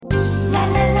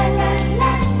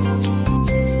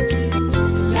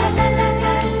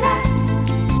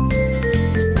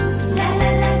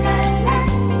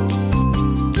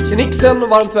Hejsen och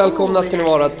varmt välkomna ska ni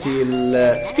vara till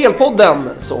Spelpodden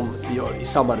som vi gör i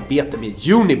samarbete med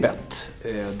Unibet.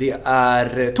 Det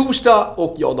är torsdag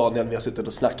och jag och Daniel, vi har suttit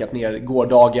och snackat ner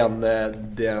gårdagen,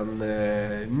 den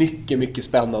mycket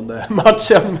spännande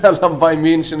matchen mellan Bayern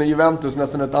München och Juventus,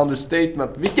 nästan ett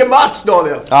understatement. Vilken match,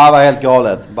 Daniel! Ja, det var helt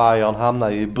galet. Bayern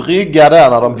hamnade ju i brygga där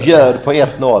när de bjöd på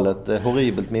 1-0. Ett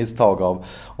horribelt misstag av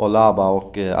Alaba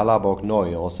och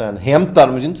Neuer. Och sen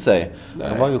hämtade de ju inte sig. Nej.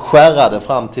 De var ju skärrade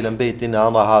fram till en bit in i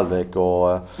andra halvlek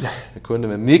och kunde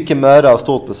med mycket möda och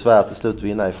stort besvär till slut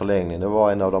vinna i förlängning. Det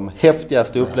var en av de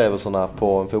häftigaste upplevelserna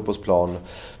på en fotbollsplan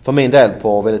för min del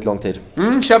på väldigt lång tid.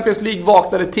 Champions League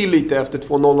vaknade till lite efter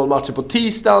 2-0 matcher på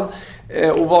tisdagen.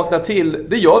 Och vakna till,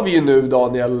 det gör vi ju nu,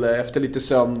 Daniel, efter lite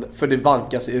sömn, för det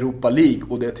vankas Europa League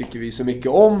och det tycker vi så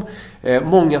mycket om.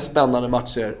 Många spännande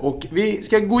matcher och vi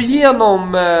ska gå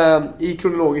igenom i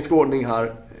kronologisk ordning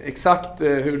här. Exakt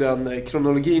hur den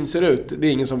kronologin ser ut, det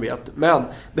är ingen som vet. Men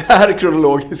det här är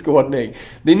kronologisk ordning.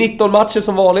 Det är 19 matcher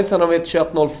som vanligt, sen har vi ett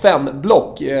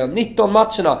 21-05-block. 19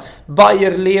 matcherna,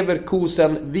 Bayer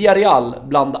Leverkusen, Villarreal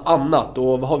bland annat.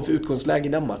 Och vad har vi för utgångsläge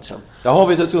i den matchen? Där har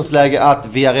vi ett utgångsläge att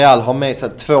Villarreal har med sig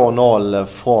 2-0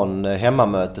 från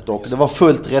hemmamötet. Och det var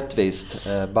fullt rättvist.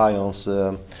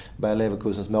 Bayer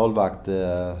Leverkusens målvakt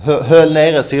höll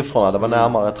nere siffrorna. Det var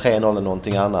närmare 3-0 än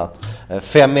någonting annat.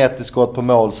 5-1 i skott på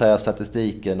mål säger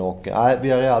statistiken. Och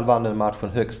Villarreal vann den matchen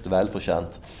högst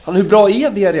välförtjänt. Hur bra är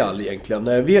Villarreal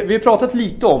egentligen? Vi har pratat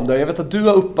lite om det. Jag vet att du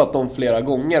har uppat dem flera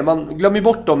gånger. Man glömmer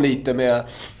bort dem lite med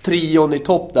trion i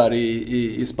topp där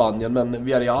i Spanien. Men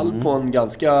Villarreal på en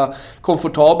ganska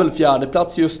komfortabel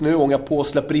fjärdeplats just nu. Ångar på,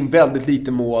 släpper in väldigt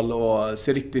lite mål och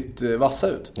ser riktigt vassa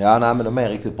ut. Ja, nej, men de är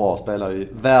riktigt bra. Spelar i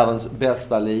världens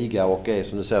bästa liga och är,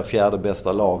 som du säger, fjärde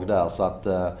bästa lag där. Så att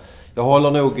jag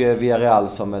håller nog Villarreal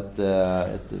som ett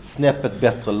snäppet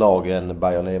bättre lag än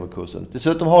Bayer Leverkusen.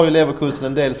 Dessutom har ju Leverkusen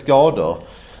en del skador.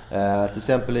 Till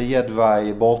exempel är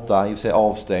Jedvaj borta, i och för sig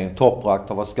avstängd. Toprak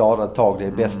har varit skadad ett tag, det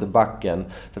är bästa backen.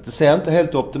 Så att det ser inte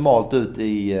helt optimalt ut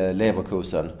i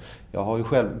Leverkusen. Jag har ju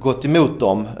själv gått emot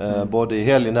dem, både i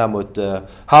helgen där mot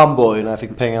Hamburg när jag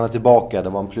fick pengarna tillbaka. Det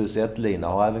var en +1-lina.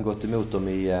 Jag har även gått emot dem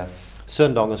i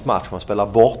söndagens match. Man spelar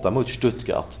borta mot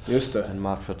Stuttgart. Just det. En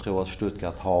match jag tror att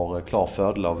Stuttgart har klar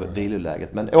fördel av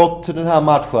viloläget. Men åt till den här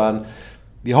matchen.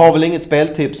 Vi har väl inget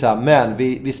speltips här, men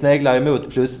vi sneglar emot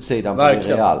plussidan på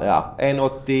Villarreal. Ja,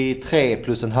 1,83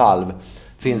 plus en halv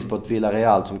finns på ett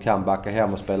Villarreal som kan backa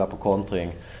hem och spela på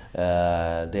kontring.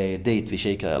 Det är dit vi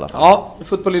kikar i alla fall. Ja,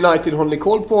 Football United håller ni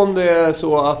koll på om det är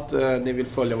så att ni vill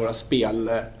följa våra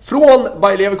spel. Från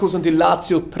Bayer Leverkusen till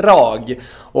Lazio Prag.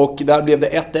 Och där blev det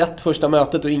 1-1 första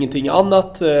mötet och ingenting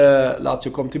annat. Lazio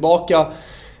kom tillbaka.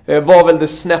 Var väl det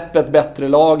snäppet bättre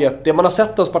laget. Det man har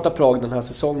sett av Sparta Prag den här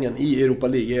säsongen i Europa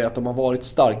League är att de har varit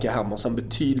starka hemma och sen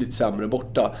betydligt sämre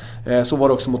borta. Så var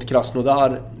det också mot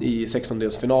Krasnodar i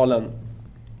 16-delsfinalen.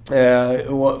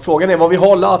 Och frågan är vad vi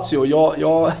har Lazio.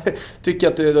 Jag tycker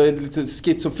att det är ett lite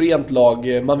schizofrent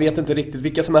lag. Man vet inte riktigt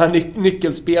vilka som är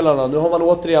nyckelspelarna. Nu har man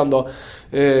återigen då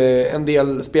en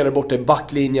del spelare borta i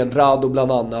backlinjen, Rado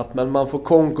bland annat. Men man får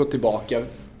Konko tillbaka.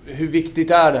 Hur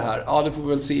viktigt är det här? Ja, det får vi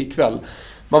väl se ikväll.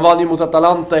 Man vann ju mot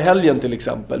Atalanta i helgen till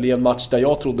exempel, i en match där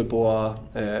jag trodde på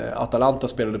Atalanta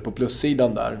spelade på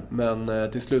plussidan där.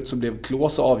 Men till slut så blev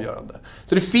Klose avgörande.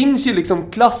 Så det finns ju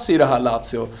liksom klass i det här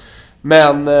Lazio.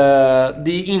 Men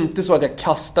det är inte så att jag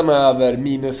kastar mig över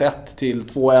 -1 till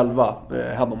 2,11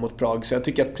 hemma mot Prag. Så jag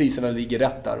tycker att priserna ligger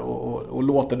rätt där och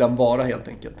låter den vara helt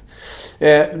enkelt.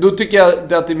 Då tycker jag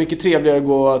att det är mycket trevligare att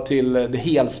gå till det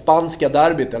helspanska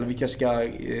derbyt. Eller vi kanske ska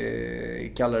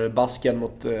kalla det Basken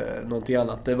mot någonting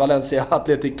annat. Valencia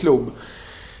Athletic Club.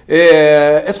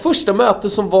 Ett första möte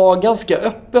som var ganska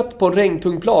öppet på en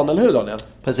regntung plan, eller hur Daniel?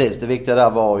 Precis, det viktiga där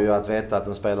var ju att veta att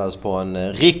den spelades på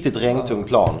en riktigt regntung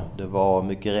plan. Det var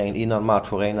mycket regn innan match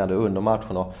och regnade under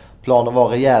matchen. Och planen var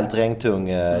rejält regntung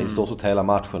i stort sett hela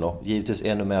matchen och givetvis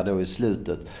ännu mer då i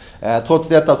slutet. Trots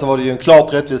detta så var det ju en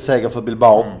klart rättvis seger för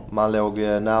Bilbao. Man låg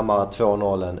närmare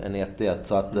 2-0 än 1-1.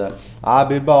 Så att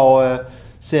Bilbao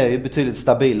ser ju betydligt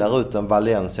stabilare ut än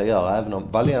Valencia gör. Även om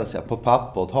Valencia på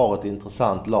pappret har ett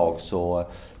intressant lag så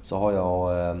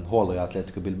håller jag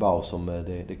Atletico Bilbao som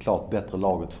det klart bättre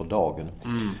laget för dagen.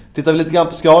 Tittar vi lite grann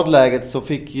på skadeläget så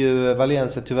fick ju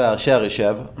Valencia tyvärr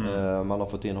Cheryshev. Man har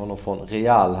fått in honom från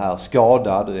Real här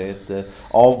skadad. Det är ett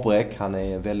avbräck. Han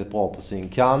är väldigt bra på sin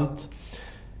kant.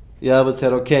 I övrigt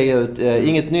ser det okej ut.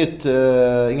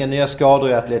 Inga nya skador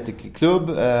i Athletic Club.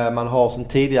 Man har sin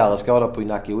tidigare skada på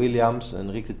Inaki Williams.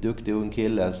 En riktigt duktig ung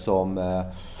kille som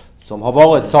har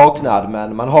varit saknad.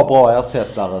 Men man har bra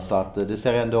ersättare så att det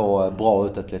ser ändå bra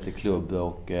ut Athletic Club.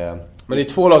 Och Men det är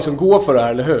 2 lag som går för det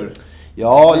här, eller hur?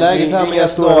 Ja, läget här med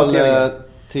 1-0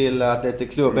 till Athletic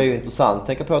Club är ju intressant.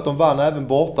 Tänk på att de vann även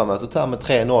bortamötet här med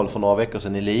 3-0 för några veckor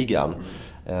sedan i ligan.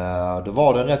 Då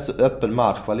var det en rätt så öppen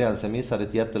match. Valencia missade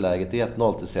ett jätteläge till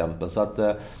 1-0 till exempel. Så att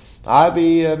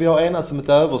vi har enats om ett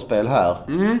överspel här.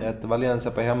 Ett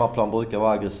Valencia på hemmaplan brukar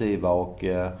vara aggressiva och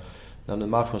när nu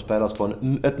matchen spelas på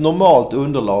ett normalt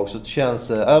underlag så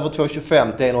känns över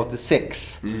 2,25 till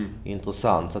 1,86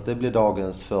 intressant. Så att det blir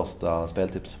dagens första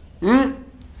speltips.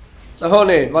 Där hör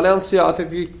ni, Valencia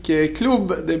Athletic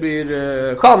Club. Det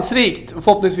blir chansrikt och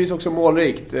förhoppningsvis också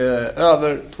målrikt.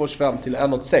 Över 2,25 till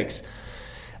 1,86.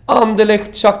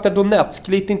 Anderlecht Shakhtar Donetsk.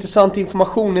 Lite intressant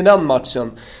information i den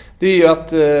matchen. Det är ju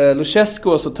att Luchescu,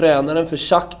 alltså tränaren för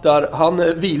Shakhtar, han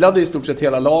vilade i stort sett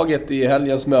hela laget i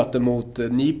helgens möte mot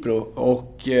Dnipro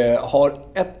och har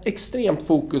ett extremt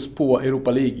fokus på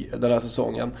Europa League den här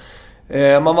säsongen.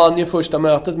 Man vann ju första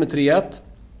mötet med 3-1.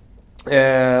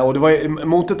 Och det var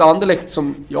mot ett Anderlecht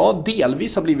som jag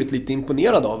delvis har blivit lite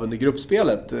imponerad av under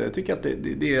gruppspelet. Jag tycker att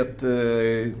det är ett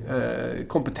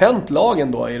kompetent lag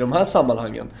ändå i de här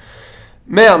sammanhangen.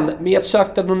 Men med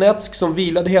Shakhtar Donetsk som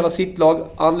vilade hela sitt lag.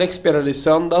 Anderlecht spelade i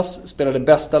söndags, spelade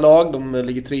bästa lag. De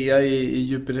ligger 3 i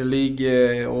Jupiler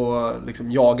League och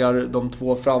liksom jagar de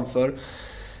 2 framför.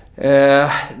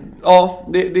 Ja,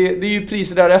 det är ju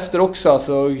priser därefter också.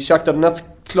 Alltså, Shakhtar Donetsk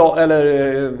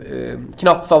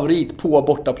knapp favorit på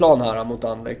bortaplan här mot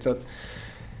Anderlecht. Så att,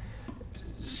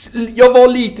 jag var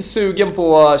lite sugen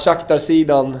på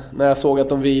Shakhtar-sidan när jag såg att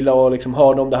de vila och liksom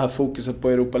hörde om det här fokuset på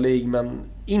Europa League, men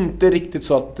inte riktigt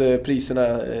så att priserna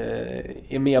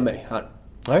är med mig här.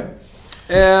 Nej.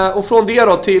 Och från det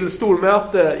då till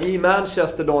stormöte i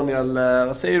Manchester, Daniel.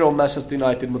 Vad säger du om Manchester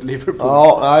United mot Liverpool?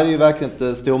 Ja, det är ju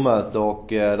verkligen ett stormöte och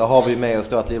där har vi med oss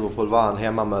då att Liverpool vann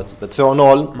hemmamötet med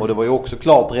 2-0 och det var ju också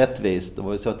klart rättvist. Det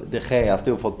var ju så att De Gea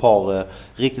stod för ett par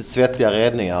riktigt svettiga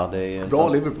räddningar. Det är bra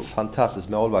Liverpool. Fantastisk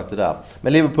målvakt det där.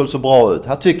 Men Liverpool så bra ut.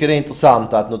 Jag tycker det är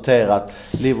intressant att notera att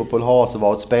Liverpool har alltså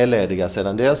varit spellediga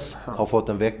sedan dess. Har fått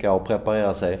en vecka att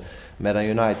preparera sig.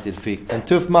 Medan United fick en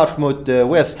tuff match mot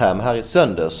West Ham här i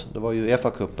söndags. Det var ju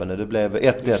FA-cupen. Det blev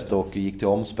 1-1 och gick till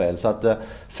omspel. Så att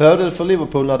fördel för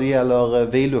Liverpool när det gäller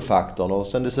vilofaktorn. Och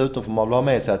sen dessutom får man väl ha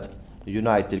med sig att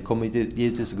United kommer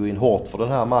givetvis gå in hårt för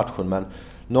den här matchen. Men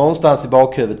någonstans i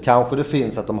bakhuvudet kanske det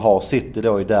finns att de har City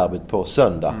då i derbyt på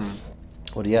söndag.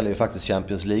 Och det gäller ju faktiskt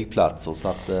Champions League-platser. Så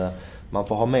att man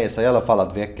får ha med sig i alla fall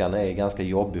att veckan är ganska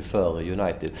jobbig för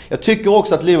United. Jag tycker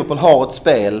också att Liverpool har ett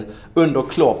spel under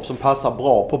Klopp som passar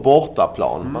bra på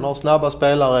bortaplan. Man har snabba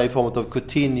spelare i form av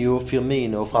Coutinho,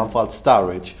 Firmino och framförallt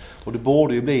Sturridge. Och det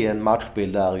borde ju bli en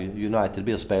matchbild där United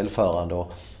blir spelförande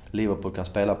och Liverpool kan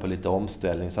spela på lite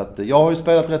omställning. Så att jag har ju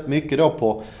spelat rätt mycket då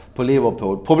på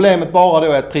Liverpool. Problemet bara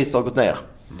då är att priset har gått ner.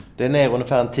 Det är ner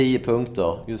ungefär 10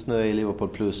 punkter. Just nu är Liverpool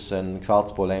plus en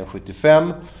kvartsboll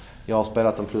 1,75. Jag har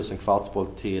spelat dem plus en kvartsboll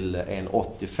till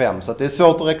 1,85. Så att det är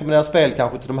svårt att rekommendera spel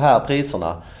kanske till de här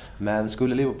priserna. Men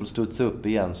skulle Liverpool studsa upp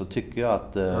igen så tycker jag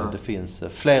att det finns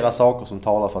flera saker som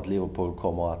talar för att Liverpool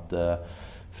kommer att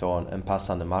få en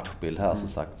passande matchbild här så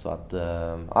sagt. Så att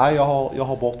jag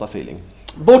har borta feeling.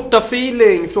 Borta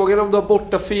feeling. Frågan om du har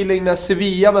borta feeling när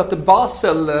Sevilla möter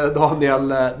Basel, Daniel.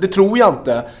 Det tror jag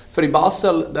inte. För i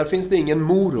Basel, där finns det ingen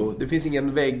muro. Det finns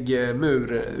ingen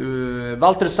väggmur.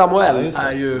 Walter Samuel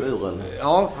är ju...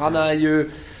 Ja, han är ju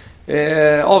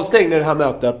avstängd i det här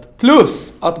mötet.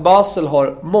 Plus att Basel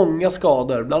har många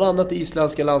skador. Bland annat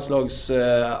isländska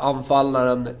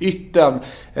landslagsanfallaren Ytten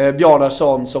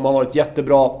Bjarnarsson som har varit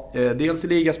jättebra. Dels i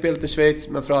ligaspelet i Schweiz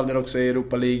men för all del också i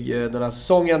Europa League den här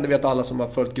säsongen. Det vet alla som har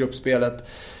följt gruppspelet.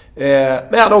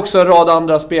 Men också en rad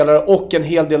andra spelare och en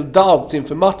hel del doubts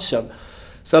inför matchen.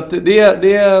 Så att det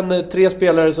är 3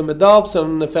 spelare som är doubts,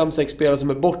 5-6 spelare som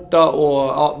är borta och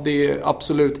ja, det är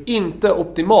absolut inte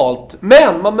optimalt.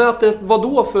 Men man möter vad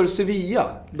då för Sevilla,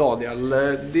 Daniel?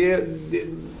 Det är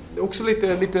också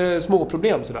lite små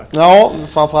problem sådär. Ja,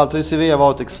 framförallt har Sevilla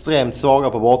varit extremt svaga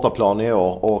på bortaplan i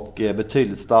år och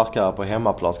betydligt starkare på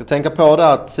hemmaplan. Ska tänka på det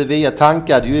att Sevilla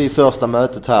tankade ju i första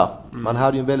mötet här. Man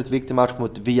hade ju en väldigt viktig match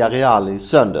mot Villarreal i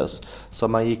söndags. Så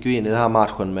man gick ju in i den här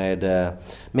matchen med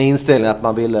inställningen att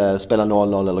man ville spela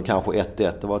 0-0 eller kanske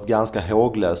 1-1. Det var ett ganska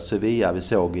håglöst Sevilla vi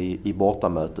såg i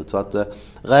bortamötet. Så att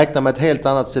räkna med ett helt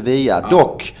annat Sevilla. Ja.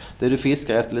 Dock, det du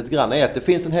fiskar efter lite grann är att det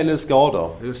finns en hel del skador.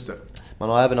 Just det. Man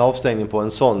har även avstängning på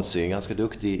en Sonsi, ganska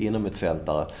duktig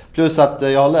inomhutfältare. Plus att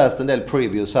jag har läst en del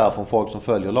previews här från folk som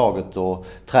följer laget och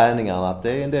träningarna. Att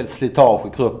det är en del slitage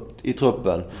i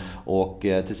truppen. Och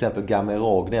till exempel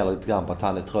Gamero gnäller lite grann på att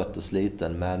han är trött och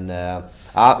sliten. Men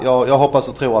jag hoppas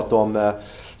och tror att de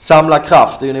samlar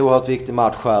kraft. Det är en oerhört viktig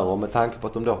match här och med tanke på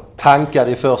att de då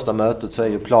tankade i första mötet så är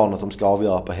ju planen att de ska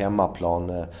avgöra på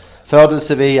hemmaplan. Fördel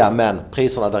Sevilla, men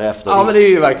priserna därefter. Ja, men det är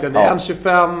ju verkligen ja.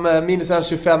 1,25, minus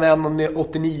 1,25,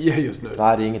 1,89 just nu.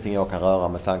 Nej, det är ingenting jag kan röra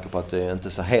med tanke på att det inte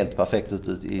ser helt perfekt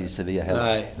ut i Sevilla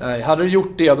heller. Nej. Hade du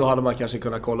gjort det då hade man kanske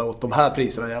kunnat kolla åt de här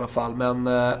priserna i alla fall. Men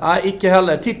nej, icke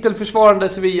heller. Titelförsvarande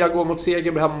Sevilla går mot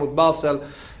seger hemma mot Basel.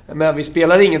 Men vi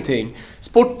spelar ingenting.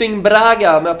 Sporting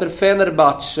Braga möter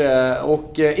Fenerbahce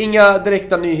och inga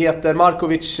direkta nyheter.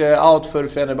 Markovic out för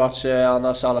Fenerbahce,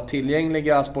 annars alla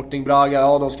tillgängliga. Sporting Braga,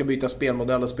 ja, de ska byta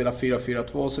spelmodell och spela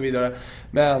 4-4-2 och så vidare.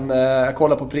 Men jag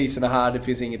kollar på priserna här, det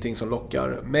finns ingenting som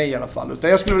lockar mig i alla fall. Utan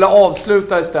jag skulle vilja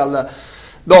avsluta istället,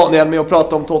 Daniel, med att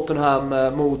prata om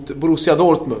Tottenham mot Borussia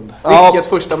Dortmund. Vilket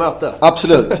första möte.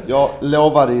 Absolut. Jag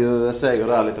lovade ju seger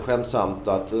där lite skämtsamt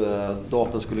att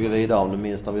Dortmund skulle gå vidare, om du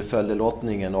minns när vi följde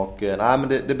lottningen. Och nej, men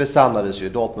det besannades ju.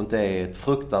 Dortmund är ett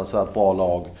fruktansvärt bra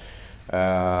lag.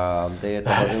 Det är ett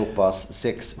av Europas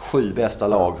 6-7 bästa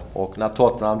lag. Och när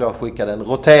Tottenham då skickade en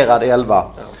roterad 11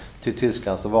 till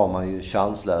Tyskland så var man ju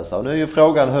chanslösa. Och nu är ju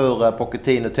frågan hur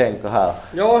Pochettino tänker här.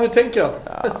 Ja, hur tänker han?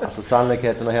 Ja, alltså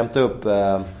sannolikheten att hämta upp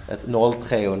ett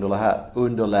 0-3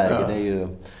 underläge, det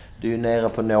är ju nere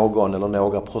på någon eller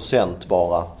några procent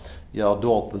bara. Gör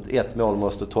Dortmund ett mål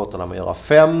måste Tottenham göra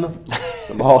 5.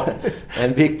 De har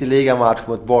en viktig ligamatch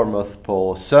mot Bournemouth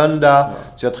på söndag.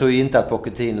 Så jag tror inte att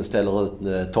Pochettino ställer ut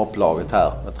topplaget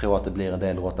här. Jag tror att det blir en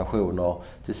del rotationer.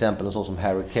 Till exempel en sån som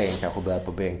Harry Kane kanske börjar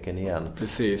på bänken igen.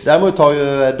 Precis. Däremot har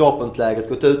ju Dortmund-läget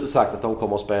gått ut och sagt att de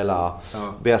kommer att spela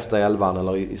bästa elvan,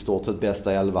 eller i stort sett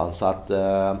bästa elvan. Så att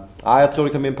jag tror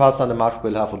det kan bli en passande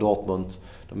matchbild här för Dortmund.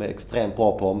 De är extremt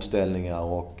bra på omställningar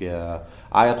och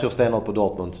jag tror stenhårt på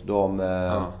Dortmund.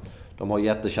 De har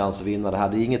jättechans att vinna det här.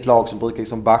 Det är inget lag som brukar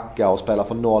liksom backa och spela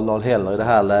för 0-0 heller i det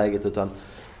här läget, utan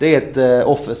det är ett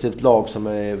offensivt lag som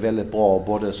är väldigt bra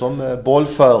både som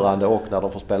bollförande och när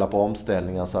de får spela på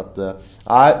omställningar. Så att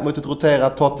mot ett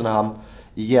roterat Tottenham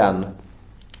igen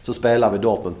så spelar vi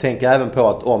Dortmund. Tänk även på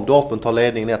att om Dortmund tar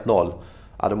ledningen 1-0,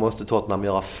 då måste Tottenham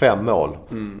göra 5 mål.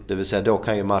 Det vill säga, då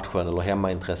kan ju matchen eller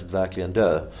hemmaintresset verkligen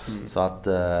dö. Så att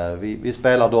vi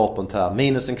spelar Dortmund här.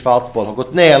 Minus en kvartsboll. Har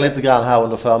gått ner lite grann här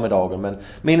under förmiddagen. Men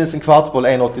minus en kvartsboll,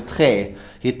 1,83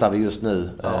 hittar vi just nu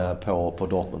på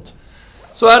Dortmund.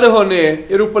 Så är det, hörni.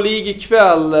 Europa League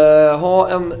ikväll. Ha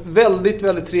en väldigt,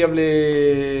 väldigt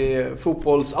trevlig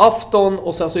fotbollsafton.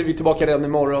 Och sen så är vi tillbaka redan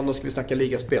imorgon. Då ska vi snacka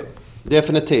ligaspel.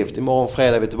 Definitivt. Imorgon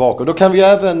fredag är vi tillbaka. Då kan vi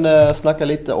även snacka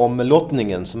lite om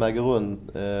lottningen som äger rum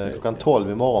klockan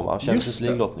 12 imorgon. Champions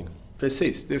League-lottning.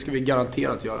 Precis, det ska vi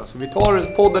garanterat göra. Så vi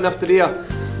tar podden efter det.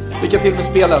 Lycka till med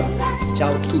spelen.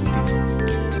 Ciao tutti.